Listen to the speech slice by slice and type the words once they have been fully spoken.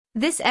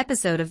This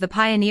episode of the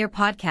Pioneer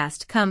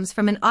Podcast comes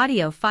from an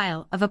audio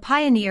file of a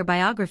pioneer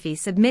biography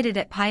submitted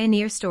at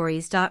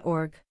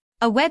pioneerstories.org,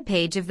 a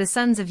webpage of the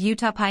Sons of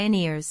Utah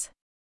Pioneers.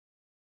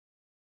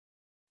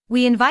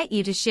 We invite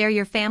you to share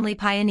your family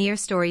pioneer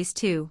stories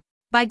too,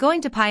 by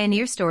going to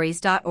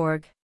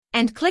pioneerstories.org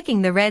and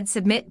clicking the red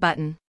Submit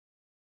button.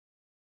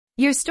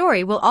 Your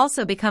story will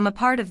also become a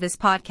part of this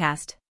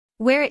podcast,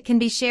 where it can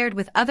be shared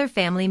with other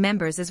family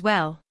members as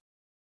well.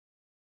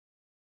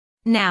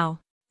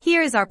 Now,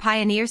 here is our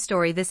pioneer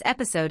story this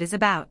episode is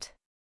about.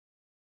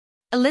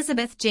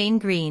 Elizabeth Jane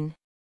Green.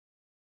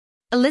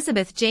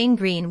 Elizabeth Jane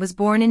Green was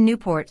born in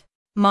Newport,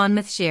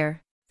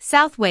 Monmouthshire,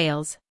 South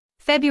Wales,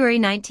 February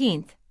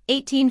 19,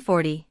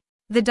 1840,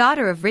 the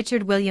daughter of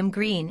Richard William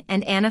Green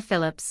and Anna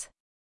Phillips.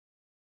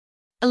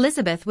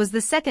 Elizabeth was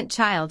the second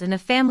child in a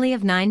family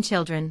of 9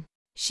 children,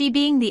 she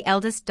being the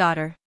eldest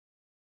daughter.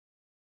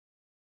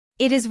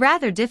 It is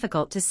rather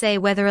difficult to say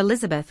whether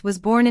Elizabeth was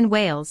born in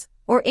Wales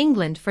or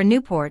England, for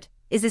Newport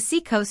is a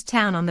seacoast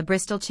town on the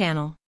Bristol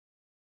Channel.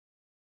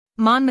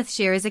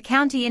 Monmouthshire is a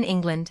county in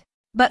England,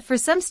 but for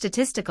some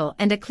statistical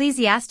and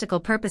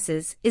ecclesiastical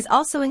purposes is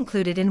also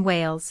included in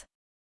Wales.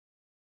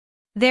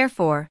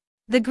 Therefore,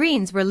 the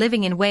Greens were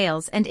living in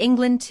Wales and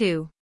England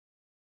too.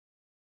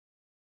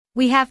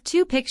 We have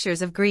 2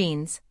 pictures of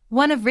Greens,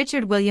 one of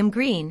Richard William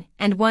Green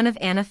and one of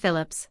Anna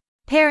Phillips,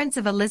 parents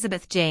of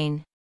Elizabeth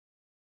Jane.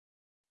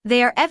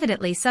 They are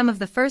evidently some of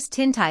the first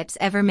tintypes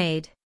ever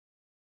made.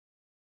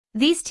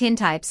 These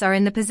tintypes are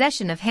in the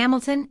possession of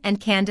Hamilton and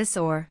Candace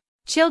Orr,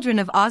 children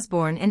of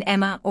Osborne and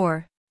Emma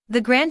Orr, the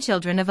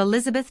grandchildren of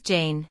Elizabeth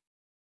Jane.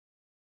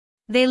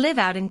 They live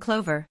out in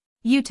Clover,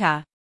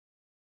 Utah.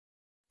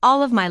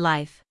 All of my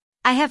life,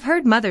 I have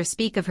heard Mother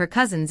speak of her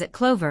cousins at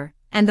Clover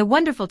and the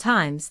wonderful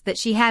times that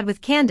she had with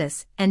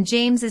Candace and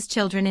James as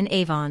children in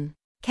Avon,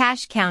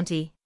 Cache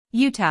County,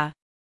 Utah.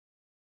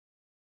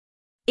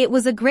 It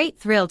was a great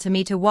thrill to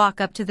me to walk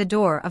up to the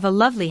door of a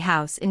lovely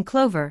house in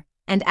Clover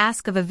and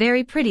ask of a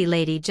very pretty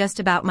lady just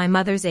about my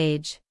mother's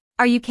age,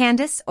 "Are you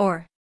Candace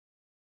Orr?"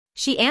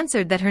 She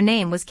answered that her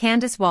name was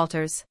Candace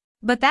Walters,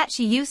 but that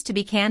she used to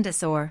be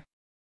Candace Orr.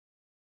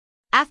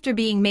 After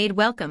being made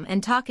welcome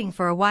and talking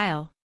for a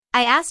while,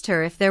 I asked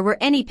her if there were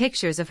any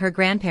pictures of her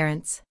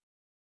grandparents.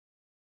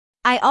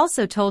 I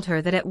also told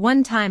her that at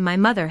one time my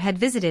mother had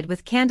visited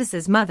with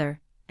Candace's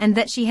mother, and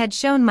that she had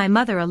shown my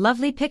mother a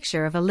lovely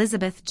picture of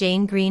Elizabeth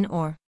Jane Green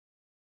Orr.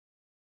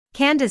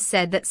 Candace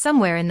said that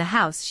somewhere in the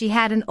house she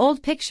had an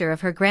old picture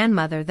of her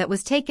grandmother that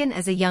was taken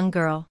as a young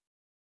girl.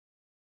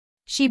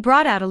 She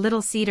brought out a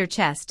little cedar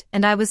chest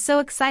and I was so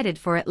excited,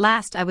 for at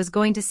last I was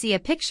going to see a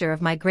picture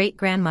of my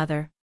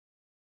great-grandmother.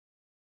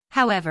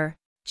 However,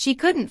 she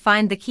couldn't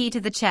find the key to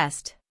the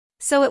chest,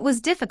 so it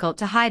was difficult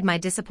to hide my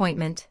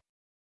disappointment.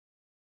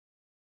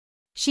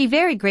 She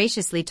very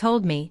graciously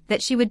told me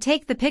that she would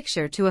take the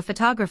picture to a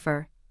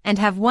photographer and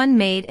have one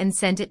made and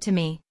sent it to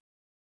me.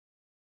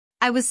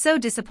 I was so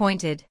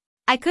disappointed,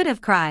 I could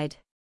have cried.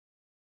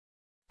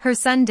 Her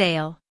son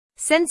Dale,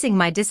 sensing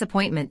my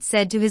disappointment,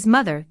 said to his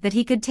mother that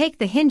he could take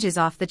the hinges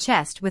off the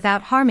chest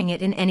without harming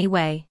it in any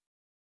way.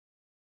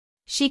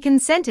 She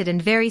consented, and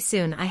very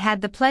soon I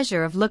had the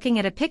pleasure of looking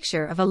at a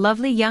picture of a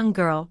lovely young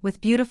girl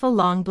with beautiful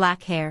long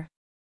black hair.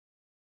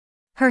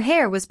 Her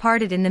hair was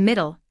parted in the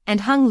middle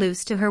and hung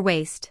loose to her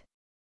waist.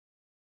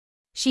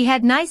 She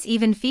had nice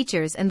even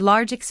features and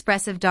large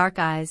expressive dark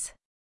eyes.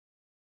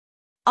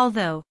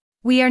 Although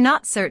we are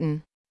not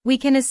certain, we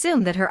can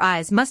assume that her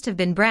eyes must have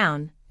been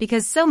brown,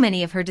 because so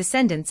many of her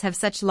descendants have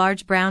such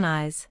large brown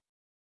eyes.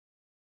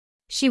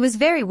 She was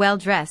very well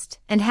dressed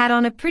and had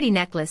on a pretty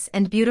necklace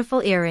and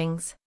beautiful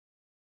earrings.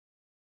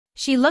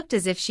 She looked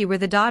as if she were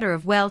the daughter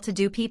of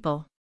well-to-do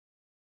people.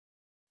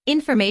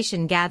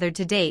 Information gathered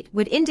to date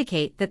would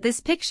indicate that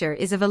this picture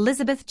is of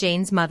Elizabeth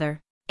Jane's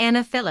mother,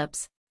 Anna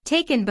Phillips,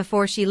 taken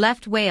before she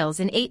left Wales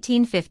in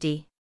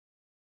 1850.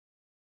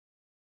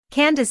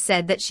 Candace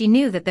said that she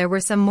knew that there were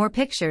some more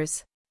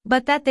pictures,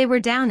 but that they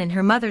were down in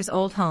her mother's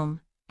old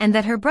home, and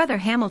that her brother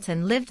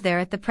Hamilton lived there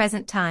at the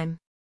present time.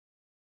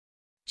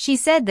 She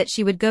said that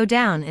she would go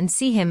down and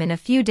see him in a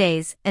few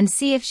days and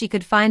see if she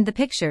could find the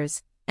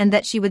pictures, and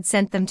that she would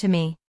send them to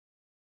me.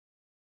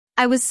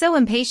 I was so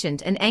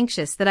impatient and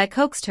anxious that I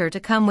coaxed her to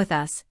come with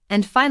us,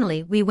 and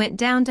finally we went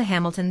down to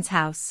Hamilton's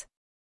house.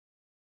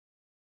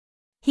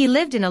 He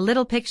lived in a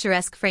little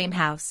picturesque frame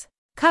house,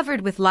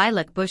 covered with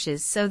lilac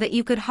bushes so that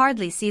you could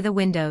hardly see the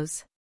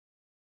windows.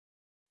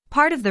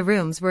 Part of the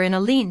rooms were in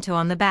a lean-to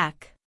on the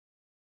back.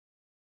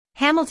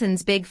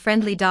 Hamilton's big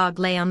friendly dog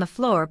lay on the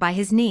floor by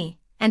his knee,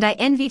 and I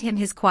envied him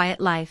his quiet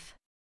life.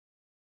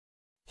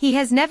 He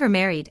has never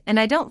married, and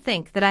I don't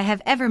think that I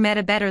have ever met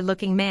a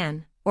better-looking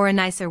man, or a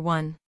nicer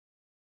one.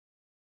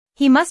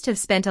 He must have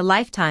spent a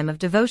lifetime of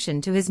devotion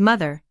to his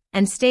mother,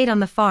 and stayed on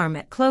the farm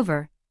at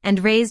Clover,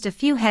 and raised a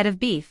few head of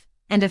beef,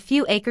 and a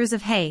few acres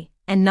of hay,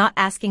 and not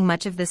asking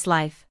much of this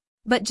life,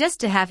 but just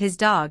to have his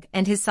dog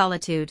and his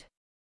solitude.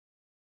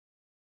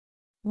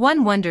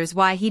 One wonders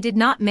why he did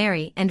not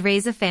marry and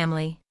raise a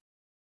family.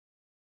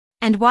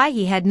 and why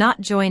he had not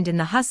joined in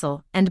the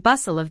hustle and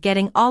bustle of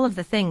getting all of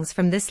the things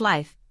from this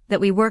life that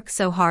we work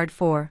so hard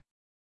for.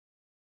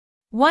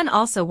 One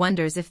also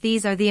wonders if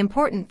these are the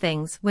important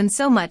things when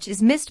so much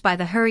is missed by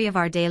the hurry of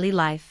our daily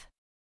life.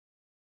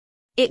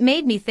 It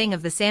made me think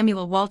of the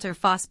Samuel Walter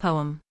Foss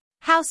poem,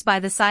 House by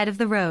the Side of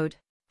the Road,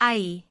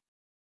 i.e.,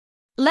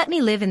 let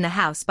me live in the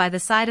house by the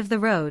side of the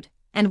road,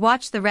 and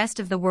watch the rest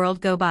of the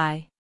world go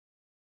by.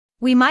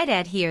 We might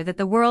add here that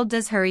the world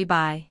does hurry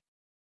by.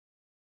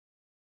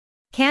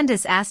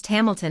 Candace asked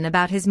Hamilton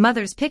about his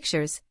mother's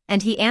pictures,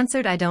 and he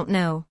answered, I don't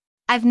know.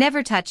 I've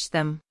never touched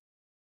them.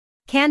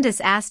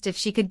 Candace asked if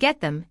she could get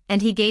them,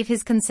 and he gave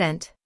his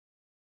consent.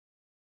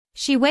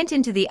 She went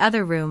into the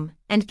other room,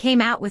 and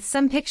came out with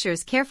some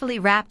pictures carefully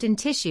wrapped in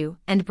tissue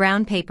and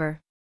brown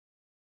paper.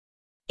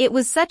 It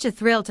was such a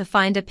thrill to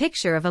find a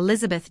picture of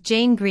Elizabeth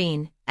Jane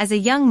Green, as a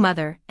young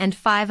mother and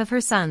 5 of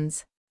her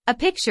sons. A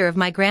picture of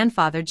my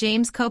grandfather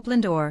James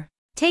Copeland Orr,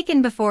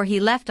 taken before he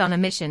left on a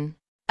mission.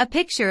 A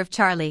picture of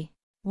Charlie,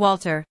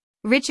 Walter,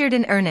 Richard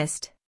and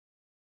Ernest.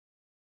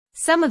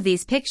 Some of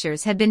these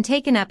pictures had been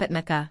taken up at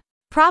Mecca,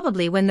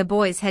 probably when the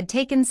boys had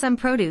taken some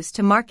produce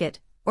to market,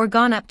 or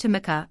gone up to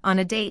Mecca on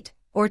a date,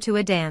 or to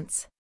a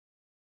dance.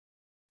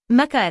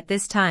 Mecca at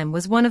this time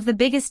was one of the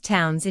biggest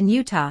towns in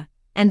Utah,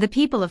 and the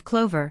people of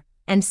Clover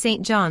and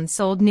St. John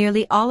sold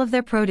nearly all of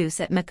their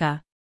produce at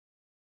Mecca.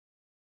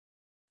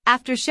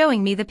 After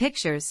showing me the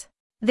pictures,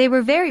 they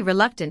were very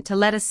reluctant to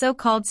let a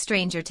so-called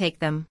stranger take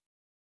them.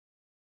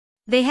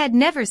 They had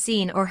never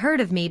seen or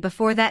heard of me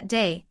before that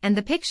day, and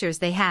the pictures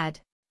they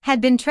had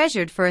been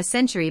treasured for a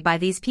century by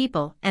these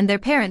people and their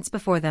parents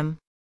before them.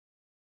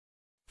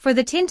 For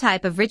the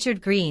tintype of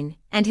Richard Green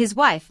and his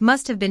wife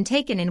must have been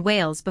taken in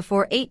Wales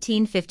before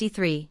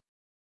 1853.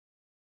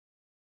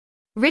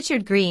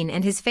 Richard Green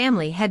and his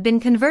family had been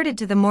converted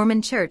to the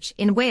Mormon Church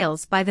in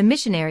Wales by the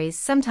missionaries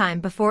sometime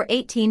before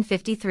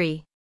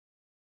 1853.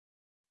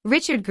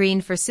 Richard Green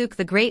forsook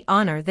the great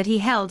honor that he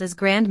held as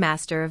Grand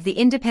Master of the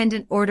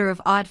Independent Order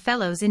of Odd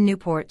Fellows in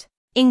Newport,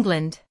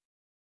 England.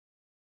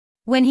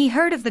 When he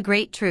heard of the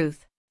great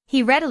truth,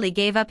 he readily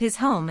gave up his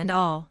home and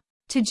all,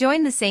 to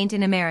join the saint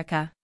in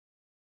America.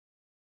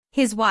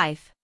 His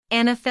wife,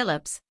 Anna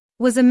Phillips,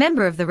 was a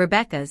member of the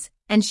Rebeccas,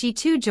 and she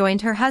too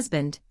joined her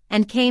husband,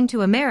 and came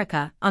to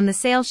America on the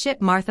sail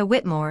ship Martha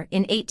Whitmore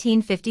in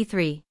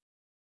 1853.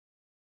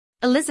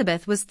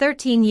 Elizabeth was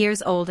 13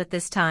 years old at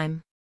this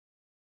time.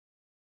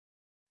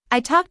 I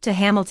talked to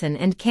Hamilton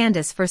and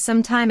Candace for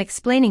some time,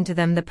 explaining to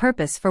them the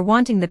purpose for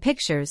wanting the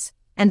pictures,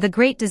 and the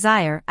great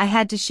desire I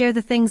had to share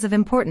the things of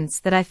importance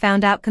that I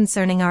found out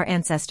concerning our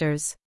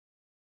ancestors.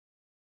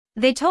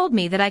 They told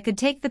me that I could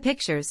take the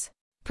pictures,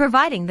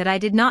 providing that I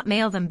did not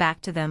mail them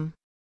back to them.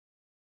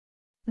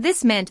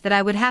 This meant that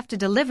I would have to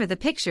deliver the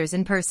pictures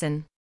in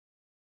person.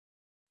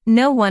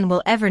 No one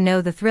will ever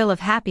know the thrill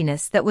of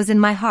happiness that was in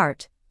my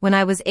heart when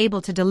I was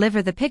able to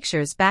deliver the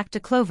pictures back to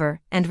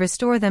Clover and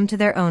restore them to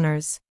their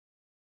owners.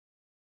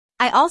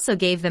 I also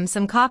gave them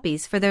some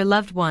copies for their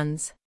loved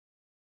ones.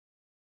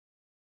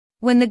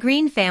 When the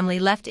Green family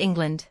left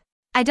England,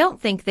 I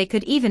don't think they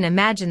could even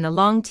imagine the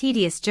long,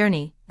 tedious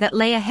journey that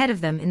lay ahead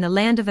of them in the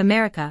land of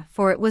America,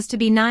 for it was to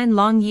be 9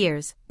 long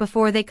years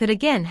before they could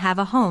again have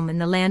a home in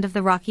the land of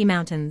the Rocky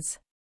Mountains.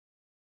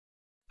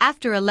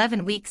 After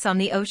 11 weeks on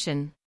the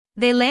ocean,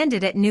 they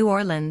landed at New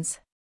Orleans.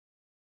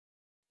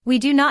 We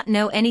do not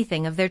know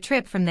anything of their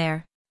trip from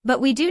there,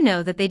 but we do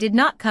know that they did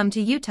not come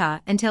to Utah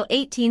until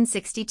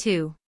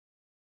 1862.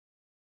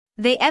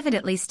 They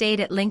evidently stayed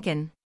at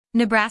Lincoln,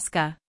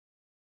 Nebraska.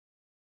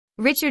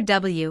 Richard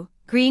W.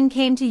 Green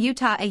came to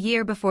Utah a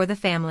year before the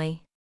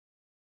family.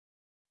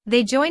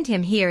 They joined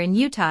him here in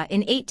Utah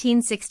in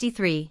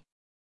 1863.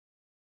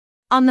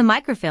 On the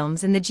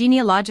microfilms in the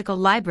genealogical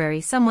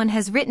library, someone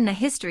has written a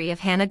history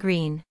of Hannah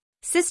Green,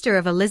 sister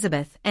of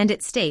Elizabeth, and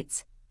it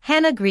states,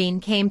 Hannah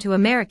Green came to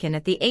America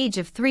at the age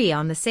of 3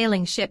 on the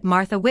sailing ship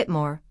Martha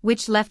Whitmore,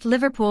 which left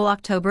Liverpool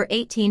October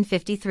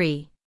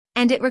 1853,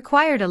 and it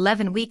required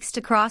 11 weeks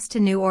to cross to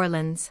New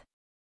Orleans.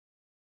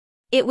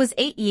 It was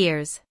 8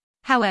 years,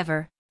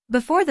 however,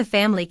 before the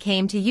family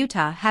came to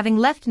Utah, having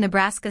left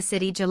Nebraska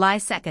City July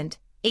 2,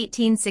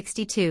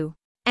 1862,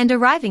 and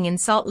arriving in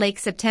Salt Lake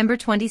September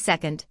 22,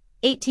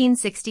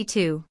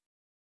 1862.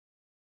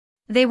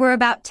 They were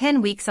about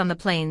 10 weeks on the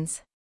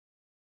plains.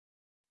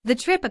 The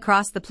trip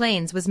across the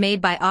plains was made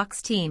by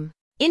Ox Team,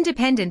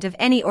 independent of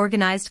any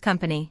organized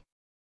company.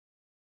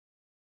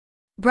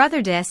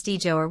 Brother de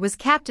Estijoer was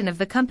captain of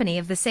the Company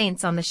of the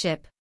Saints on the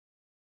ship.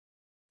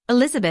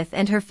 Elizabeth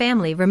and her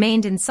family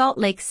remained in Salt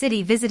Lake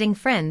City visiting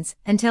friends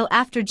until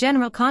after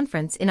General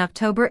Conference in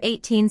October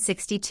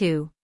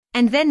 1862,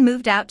 and then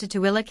moved out to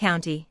Tooele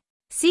County,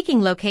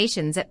 seeking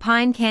locations at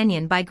Pine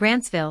Canyon by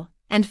Grantsville,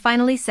 and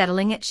finally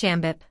settling at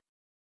Shambip.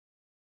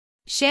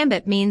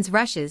 Shambip means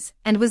rushes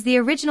and was the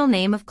original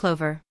name of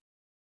Clover.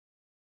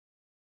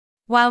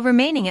 While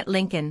remaining at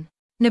Lincoln,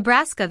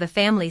 Nebraska, the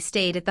family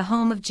stayed at the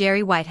home of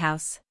Jerry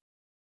Whitehouse.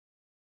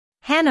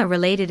 Hannah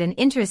related an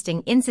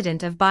interesting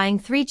incident of buying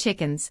 3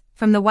 chickens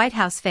from the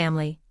Whitehouse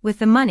family with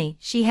the money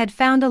she had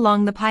found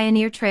along the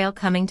Pioneer Trail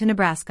coming to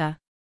Nebraska.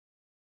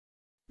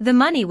 The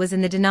money was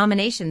in the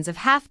denominations of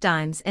half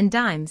dimes and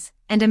dimes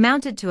and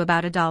amounted to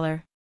about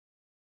 $1.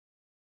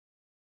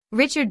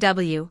 Richard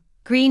W.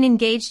 Green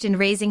engaged in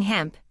raising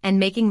hemp and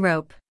making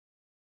rope.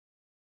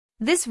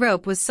 This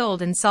rope was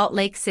sold in Salt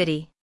Lake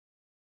City.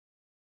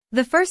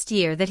 The first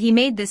year that he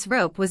made this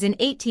rope was in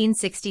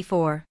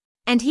 1864.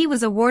 And he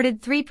was awarded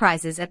 3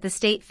 prizes at the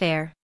state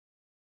fair.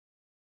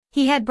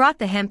 He had brought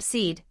the hemp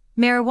seed,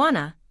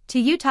 marijuana, to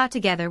Utah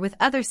together with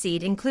other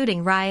seed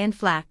including rye and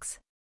flax.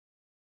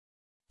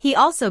 He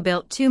also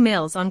built 2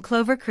 mills on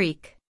Clover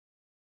Creek.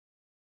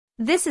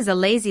 This is a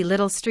lazy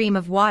little stream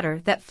of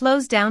water that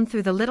flows down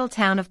through the little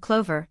town of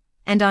Clover,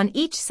 and on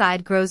each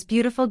side grows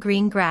beautiful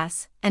green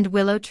grass and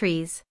willow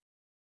trees.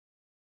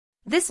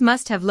 This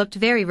must have looked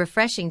very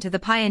refreshing to the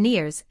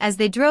pioneers as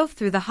they drove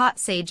through the hot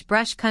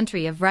sagebrush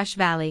country of Rush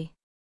Valley.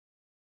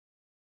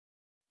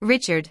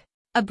 Richard,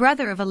 a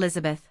brother of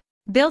Elizabeth,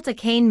 built a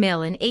cane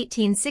mill in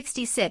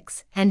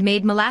 1866 and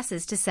made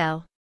molasses to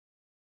sell.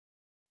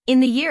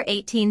 In the year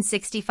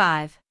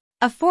 1865,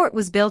 a fort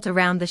was built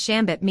around the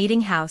Shambip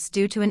meeting house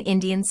due to an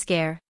Indian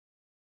scare.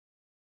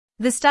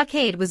 The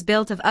stockade was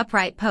built of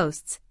upright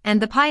posts,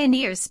 and the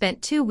pioneers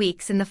spent 2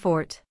 weeks in the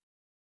fort.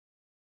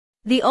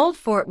 The old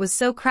fort was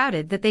so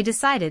crowded that they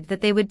decided that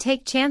they would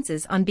take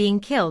chances on being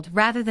killed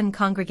rather than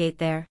congregate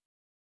there.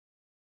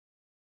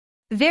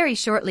 Very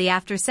shortly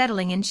after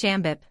settling in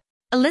Shambip,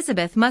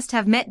 Elizabeth must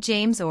have met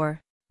James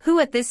Orr, who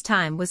at this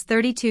time was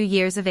 32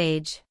 years of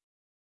age.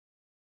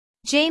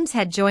 James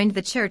had joined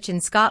the church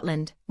in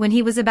Scotland when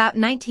he was about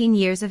 19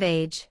 years of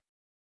age.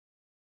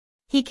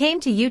 He came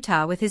to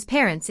Utah with his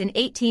parents in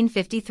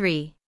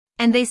 1853,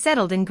 and they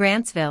settled in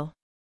Grantsville.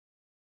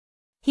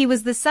 He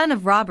was the son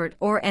of Robert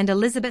Orr and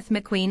Elizabeth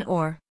McQueen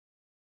Orr.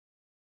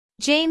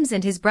 James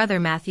and his brother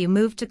Matthew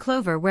moved to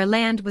Clover where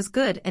land was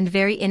good and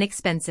very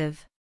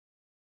inexpensive.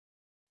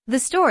 The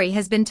story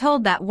has been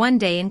told that one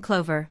day in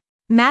Clover,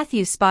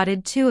 Matthew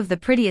spotted 2 of the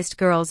prettiest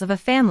girls of a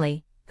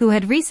family who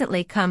had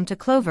recently come to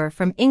Clover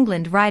from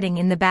England riding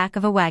in the back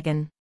of a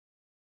wagon.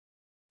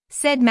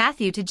 Said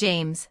Matthew to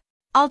James,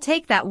 "I'll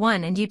take that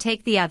one and you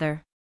take the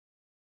other."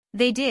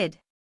 They did.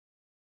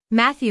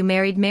 Matthew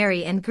married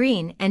Mary Ann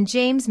Green and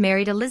James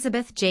married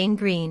Elizabeth Jane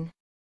Green.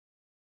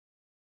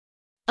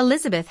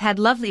 Elizabeth had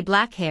lovely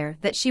black hair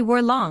that she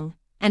wore long,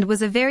 and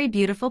was a very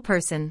beautiful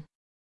person.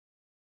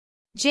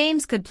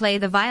 James could play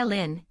the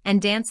violin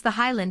and dance the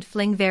Highland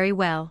fling very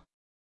well.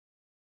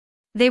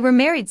 They were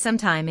married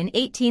sometime in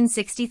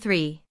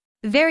 1863,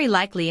 very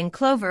likely in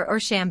Clover or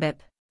Shambip,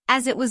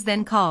 as it was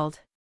then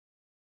called.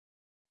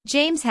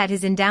 James had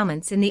his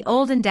endowments in the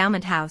old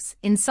endowment house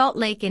in Salt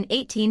Lake in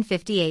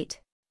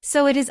 1858.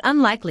 So it is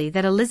unlikely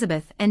that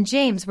Elizabeth and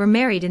James were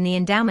married in the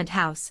endowment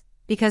house,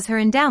 because her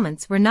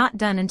endowments were not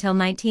done until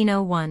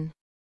 1901.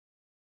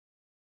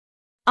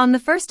 On the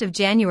 1st of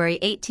January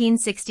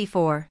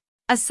 1864,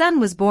 a son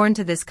was born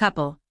to this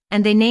couple,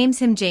 and they named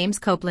him James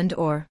Copeland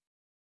Orr.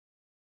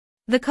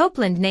 The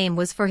Copeland name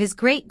was for his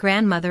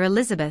great-grandmother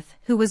Elizabeth,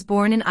 who was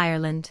born in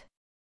Ireland.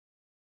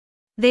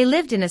 They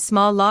lived in a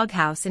small log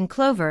house in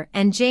Clover,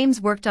 and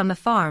James worked on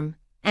the farm,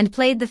 and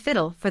played the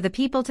fiddle for the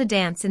people to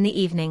dance in the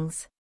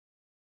evenings.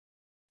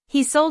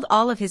 He sold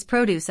all of his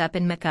produce up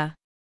in Mecca.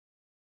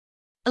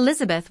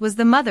 Elizabeth was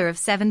the mother of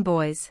 7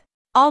 boys,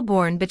 all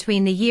born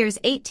between the years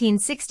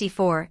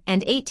 1864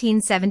 and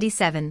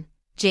 1877,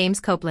 James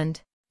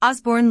Copeland,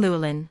 Osborne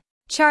Llewellyn,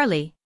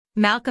 Charlie,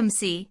 Malcolm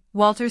C.,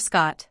 Walter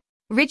Scott,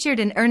 Richard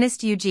and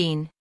Ernest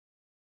Eugene.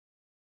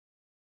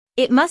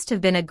 It must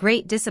have been a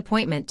great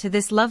disappointment to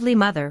this lovely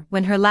mother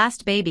when her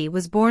last baby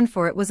was born,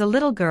 for it was a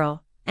little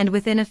girl, and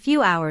within a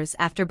few hours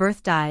after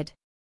birth died.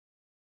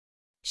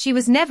 She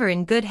was never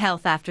in good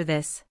health after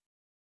this.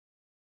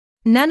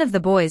 None of the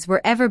boys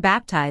were ever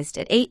baptized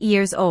at 8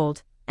 years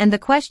old, and the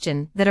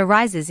question that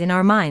arises in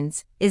our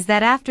minds is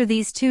that after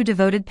these 2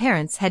 devoted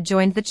parents had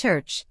joined the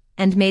church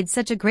and made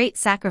such a great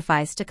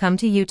sacrifice to come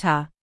to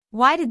Utah,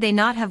 why did they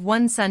not have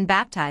one son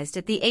baptized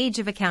at the age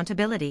of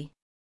accountability?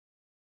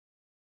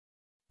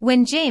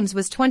 When James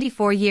was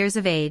 24 years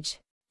of age,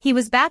 he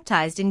was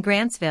baptized in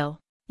Grantsville,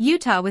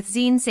 Utah with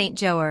Zine St.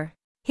 Joer,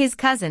 his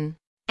cousin,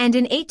 and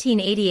in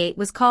 1888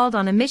 was called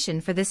on a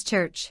mission for this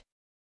church.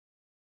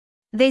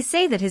 They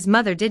say that his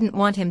mother didn't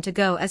want him to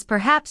go, as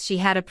perhaps she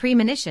had a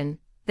premonition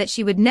that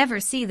she would never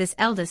see this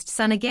eldest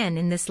son again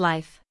in this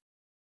life.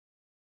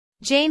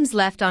 James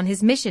left on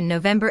his mission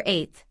November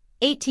 8,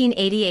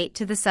 1888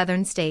 to the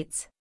southern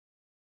states.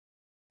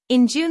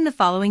 In June the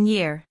following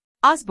year,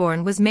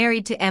 Osborne was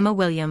married to Emma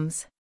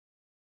Williams.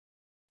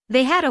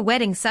 They had a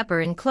wedding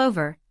supper in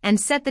Clover and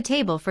set the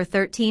table for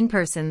 13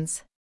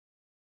 persons.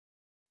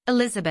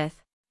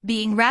 Elizabeth,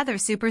 being rather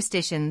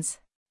superstitious,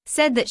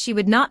 said that she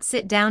would not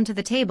sit down to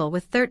the table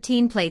with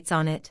 13 plates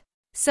on it,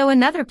 so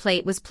another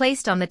plate was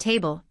placed on the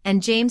table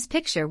and James'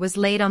 picture was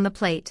laid on the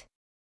plate.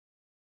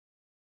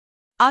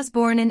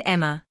 Osborne and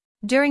Emma,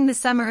 during the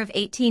summer of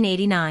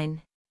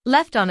 1889,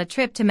 left on a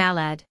trip to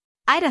Malad,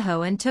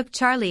 Idaho and took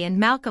Charlie and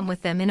Malcolm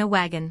with them in a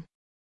wagon.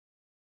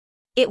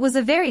 It was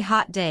a very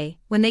hot day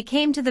when they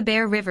came to the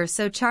Bear River,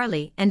 so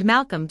Charlie and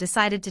Malcolm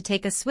decided to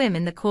take a swim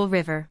in the cool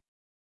river.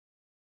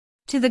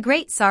 To the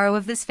great sorrow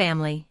of this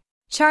family,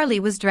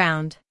 Charlie was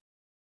drowned.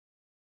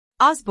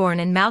 Osborne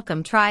and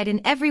Malcolm tried in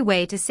every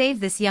way to save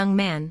this young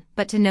man,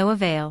 but to no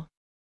avail.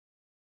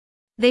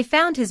 They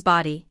found his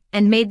body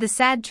and made the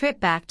sad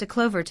trip back to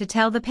Clover to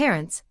tell the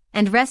parents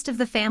and rest of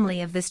the family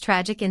of this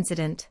tragic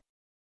incident.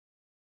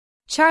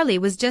 Charlie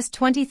was just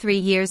 23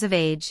 years of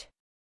age.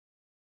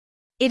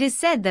 It is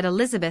said that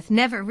Elizabeth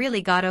never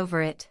really got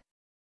over it.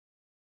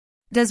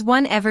 Does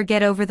one ever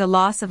get over the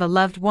loss of a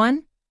loved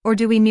one, or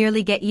do we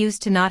merely get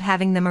used to not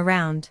having them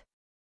around?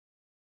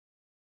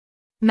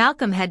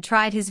 Malcolm had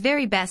tried his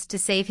very best to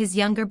save his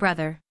younger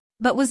brother,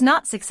 but was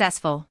not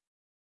successful.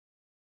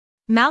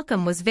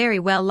 Malcolm was very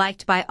well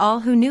liked by all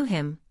who knew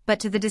him, but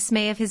to the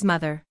dismay of his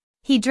mother,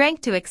 he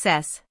drank to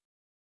excess.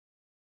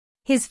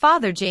 His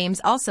father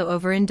James also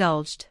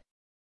overindulged.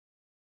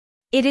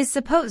 It is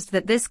supposed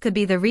that this could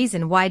be the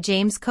reason why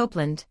James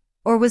Copeland,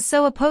 was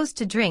so opposed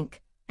to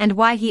drink, and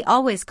why he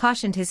always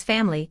cautioned his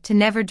family to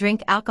never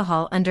drink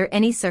alcohol under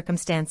any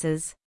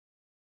circumstances.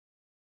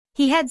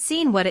 He had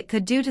seen what it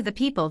could do to the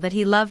people that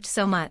he loved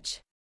so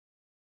much.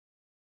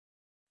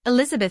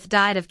 Elizabeth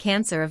died of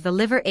cancer of the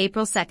liver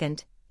April 2,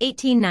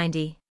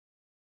 1890.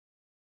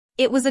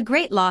 It was a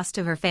great loss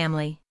to her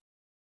family.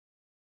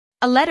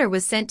 A letter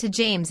was sent to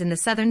James in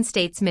the Southern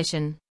States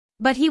Mission,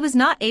 but he was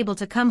not able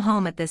to come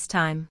home at this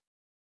time.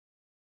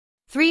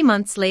 3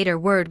 months later,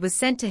 word was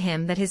sent to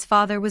him that his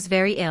father was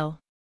very ill.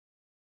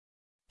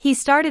 He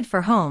started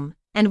for home,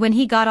 and when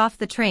he got off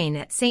the train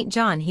at St.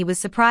 John, he was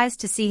surprised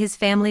to see his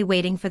family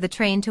waiting for the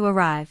train to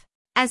arrive,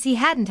 as he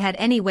hadn't had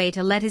any way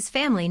to let his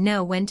family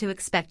know when to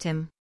expect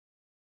him.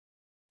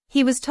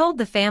 He was told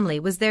the family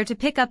was there to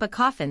pick up a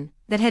coffin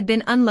that had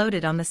been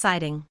unloaded on the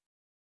siding.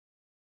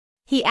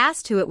 He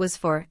asked who it was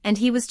for, and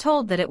he was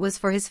told that it was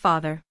for his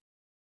father.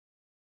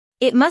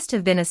 It must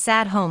have been a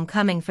sad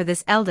homecoming for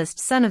this eldest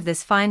son of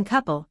this fine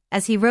couple,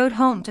 as he rode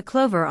home to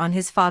Clover on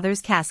his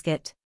father's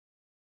casket.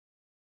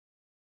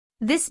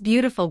 This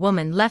beautiful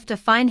woman left a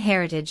fine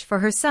heritage for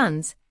her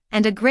sons,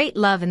 and a great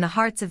love in the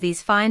hearts of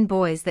these fine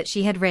boys that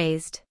she had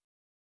raised.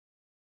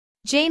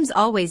 James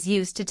always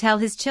used to tell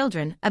his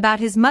children about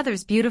his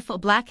mother's beautiful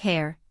black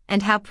hair,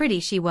 and how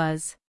pretty she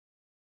was.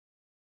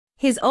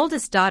 His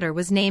oldest daughter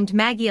was named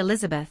Maggie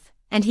Elizabeth,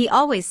 and he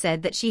always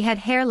said that she had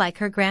hair like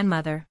her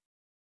grandmother.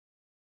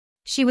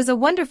 She was a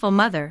wonderful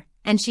mother,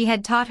 and she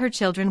had taught her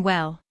children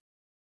well.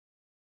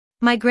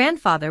 My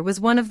grandfather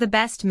was one of the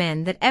best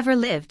men that ever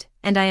lived,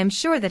 and I am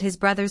sure that his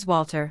brothers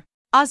Walter,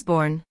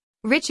 Osborne,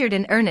 Richard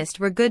and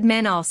Ernest were good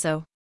men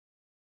also.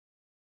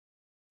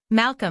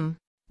 Malcolm,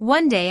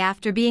 one day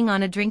after being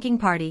on a drinking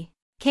party,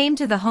 came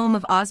to the home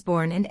of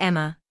Osborne and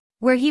Emma,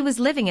 where he was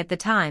living at the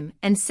time,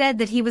 and said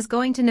that he was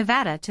going to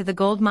Nevada to the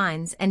gold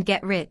mines and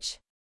get rich.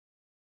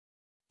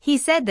 He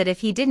said that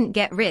if he didn't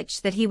get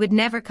rich that he would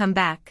never come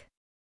back.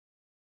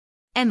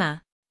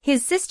 Emma,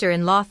 his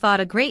sister-in-law,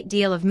 thought a great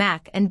deal of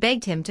Mac and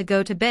begged him to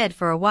go to bed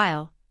for a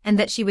while, and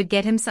that she would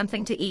get him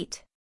something to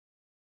eat.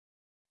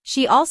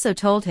 She also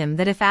told him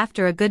that if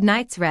after a good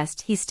night's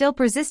rest he still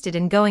persisted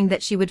in going,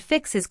 that she would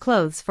fix his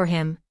clothes for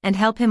him and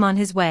help him on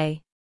his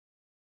way.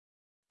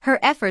 Her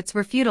efforts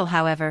were futile,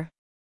 however.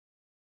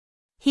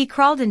 He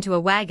crawled into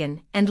a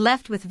wagon and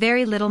left with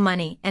very little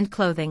money and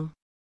clothing.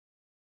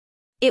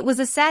 It was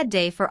a sad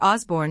day for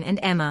Osborne and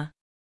Emma.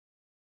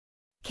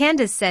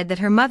 Candace said that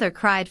her mother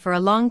cried for a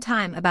long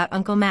time about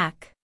Uncle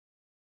Mac.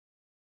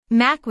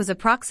 Mac was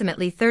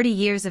approximately 30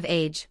 years of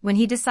age when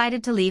he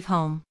decided to leave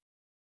home.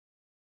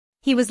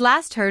 He was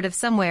last heard of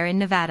somewhere in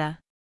Nevada.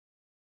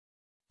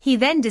 He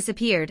then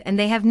disappeared and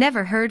they have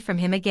never heard from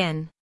him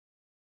again.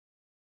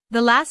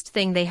 The last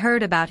thing they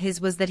heard about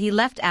his was that he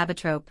left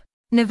Abatrope,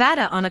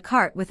 Nevada on a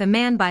cart with a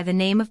man by the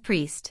name of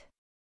Priest.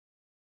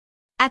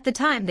 At the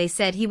time they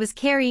said he was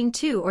carrying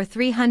 $200 or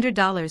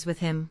 $300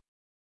 with him.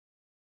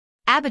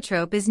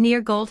 Abatrope is near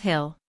Gold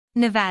Hill,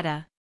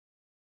 Nevada.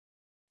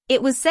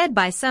 It was said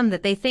by some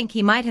that they think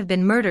he might have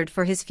been murdered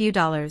for his few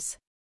dollars.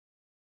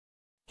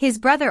 His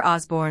brother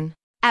Osborne,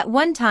 at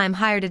one time,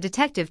 hired a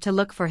detective to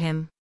look for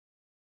him.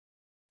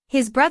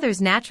 His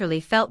brothers naturally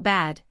felt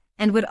bad,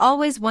 and would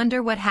always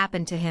wonder what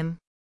happened to him.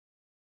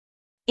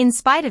 In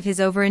spite of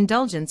his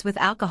overindulgence with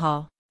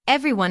alcohol,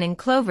 everyone in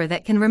Clover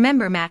that can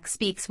remember Mac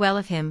speaks well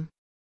of him.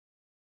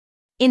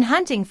 In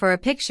hunting for a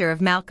picture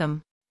of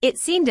Malcolm, it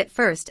seemed at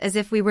first as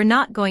if we were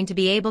not going to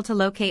be able to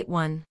locate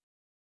one.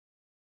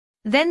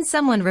 Then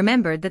someone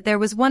remembered that there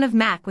was one of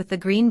Mac with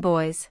the Green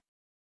Boys.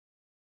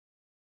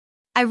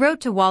 I wrote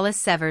to Wallace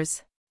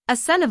Severs, a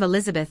son of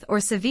Elizabeth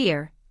Orr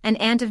Sevier, an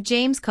aunt of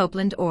James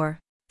Copeland Orr,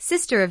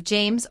 sister of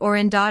James Orr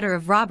and daughter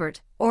of Robert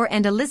Orr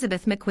and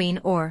Elizabeth McQueen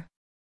Orr.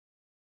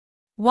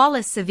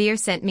 Wallace Sevier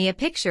sent me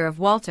a picture of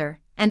Walter,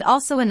 and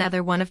also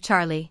another one of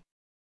Charlie.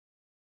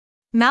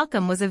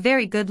 Malcolm was a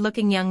very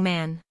good-looking young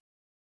man.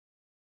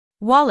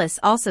 Wallace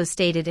also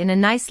stated in a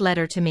nice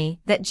letter to me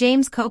that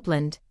James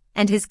Copeland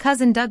and his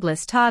cousin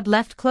Douglas Todd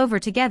left Clover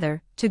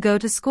together to go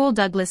to school.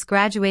 Douglas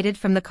graduated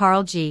from the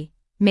Carl G.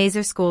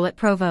 Mazer School at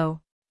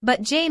Provo,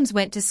 but James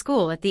went to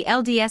school at the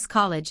LDS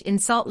College in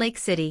Salt Lake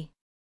City.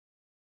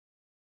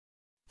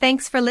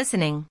 Thanks for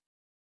listening.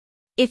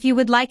 If you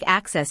would like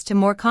access to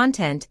more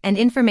content and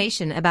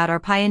information about our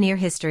pioneer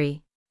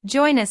history,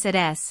 join us at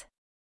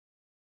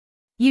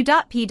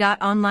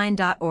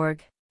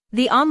su.p.online.org,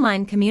 the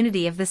online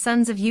community of the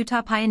Sons of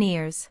Utah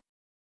Pioneers.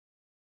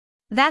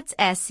 That's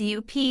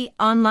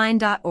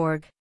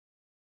suponline.org.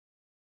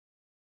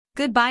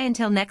 Goodbye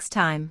until next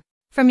time.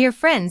 From your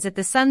friends at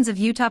the Sons of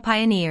Utah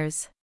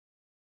Pioneers.